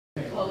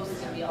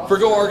For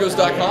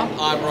GoArgos.com,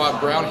 I'm Rob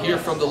Brown here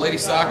from the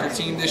ladies soccer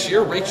team this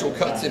year, Rachel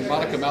Cutts and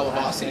Monica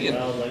Malavassi.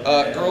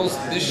 And girls,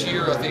 this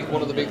year I think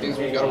one of the big things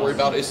we've got to worry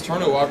about is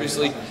turnover.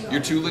 Obviously,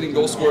 your two leading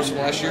goal scorers from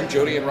last year,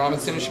 Jody Ann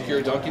Robinson and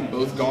Shakira Duncan,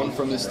 both gone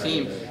from this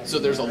team. So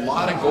there's a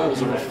lot of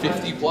goals, over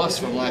 50 plus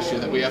from last year,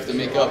 that we have to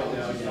make up.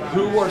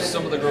 Who are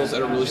some of the girls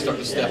that are really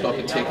starting to step up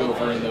and take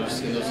over in those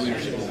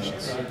leadership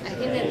positions? I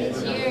think that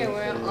this year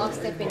we're all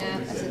stepping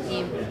up as a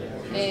team.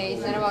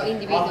 It's not about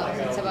individuals,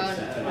 it's about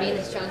being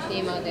a strong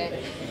team out there.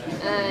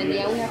 And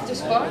yeah, we have to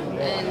score,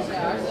 and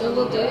we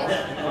will do it.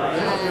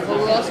 But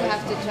we also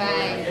have to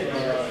try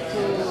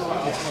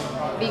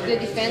to be good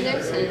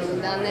defenders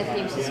and don't let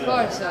teams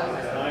score. So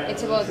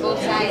it's about both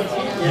sides,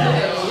 you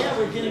know.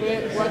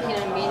 We're working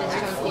on being a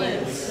strong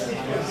team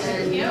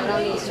and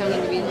not only strong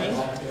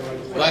individuals.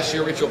 Last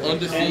year, Rachel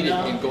undefeated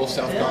in Gulf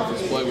South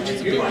Conference play, which is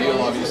a big deal,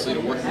 obviously,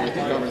 to working with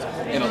the conference,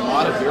 and a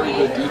lot of very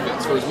good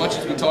defense. For as much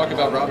as we talk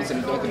about Robinson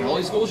and Duncan, all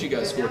these goals you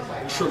guys scored,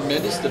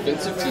 tremendous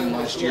defensive team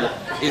last year.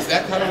 Is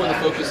that kind of where the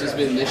focus has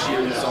been this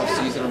year in this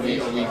offseason? Are we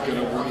going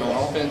to work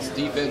on offense,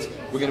 defense?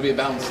 We're going to be a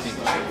balanced team.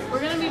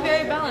 We're going to be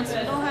very balanced.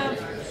 We don't have,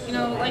 you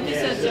know, like you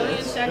said, Jody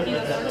and Shaki,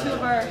 those are two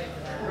of our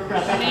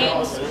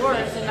main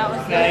scorers, and that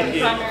was their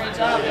primary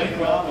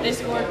job. They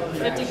scored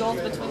 50 goals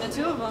between the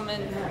two of them,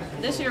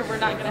 and this year we're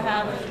not going to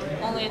have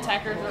only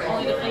attackers or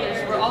only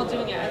defenders. We're all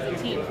doing it as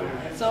a team.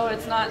 So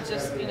it's not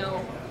just, you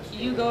know,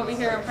 you go over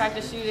here and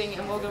practice shooting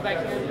and we'll go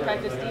back here and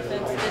practice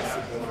defense.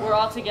 We're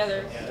all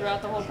together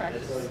throughout the whole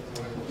practice.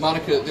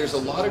 Monica, there's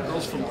a lot of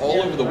girls from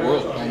all over the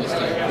world on this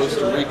team.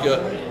 Costa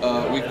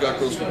Rica, we've got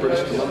girls from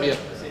British Columbia.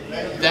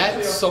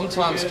 That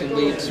sometimes can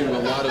lead to a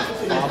lot of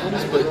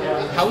problems, but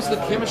how's the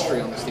chemistry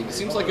on this team? It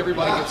seems like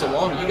everybody gets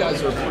along. You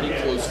guys are a pretty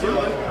close group.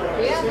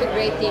 We have a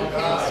great team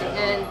chemistry,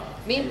 and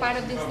being part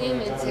of this team,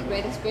 it's a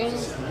great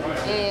experience.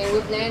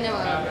 We've learned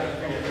about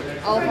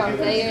all of our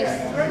players.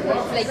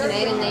 It's like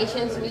United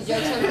Nations, we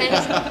joke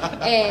sometimes.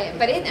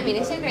 But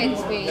it's a great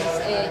experience.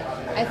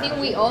 I think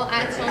we all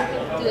add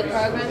something to the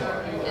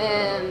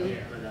program.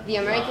 The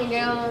American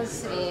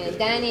girls,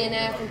 Danny and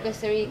I from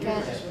Costa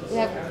Rica, we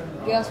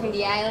have girls from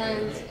the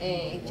islands,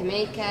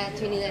 Jamaica,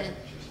 Trinidad.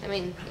 I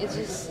mean, it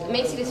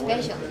makes it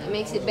special, it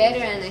makes it better,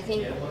 and I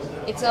think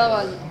it's all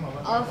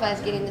about all of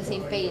us getting the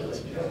same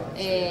page.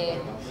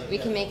 We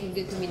can make a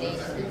good combination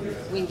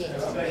and win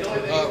games.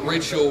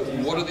 Rachel,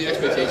 what are the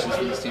expectations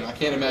for this team? I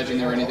can't imagine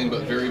they're anything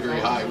but very, very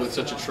high with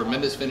such a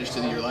tremendous finish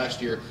to the year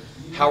last year.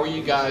 How are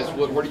you guys,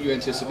 what are you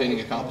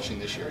anticipating accomplishing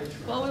this year?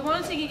 Well, we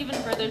want to take it even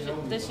further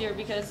this year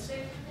because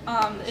the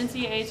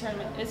NCAA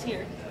tournament is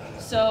here.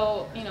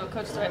 So, you know,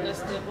 Coach threatened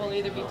us that we'll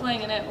either be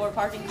playing in it or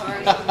parking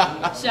cars,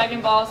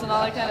 shagging balls and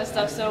all that kind of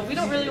stuff. So we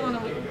don't really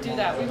want to do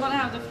that. We want to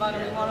have the fun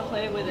and we want to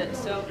play with it.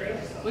 So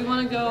we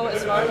want to go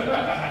as far as we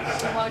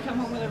can. We want to come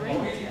home with a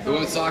ring. The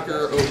women's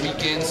soccer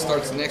weekend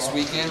starts next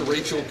weekend.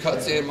 Rachel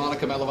Cutts and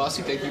Monica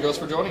Malavassi, thank you girls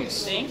for joining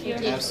us. Thank you.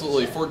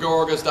 Absolutely. For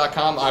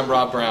GoArgos.com, I'm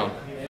Rob Brown.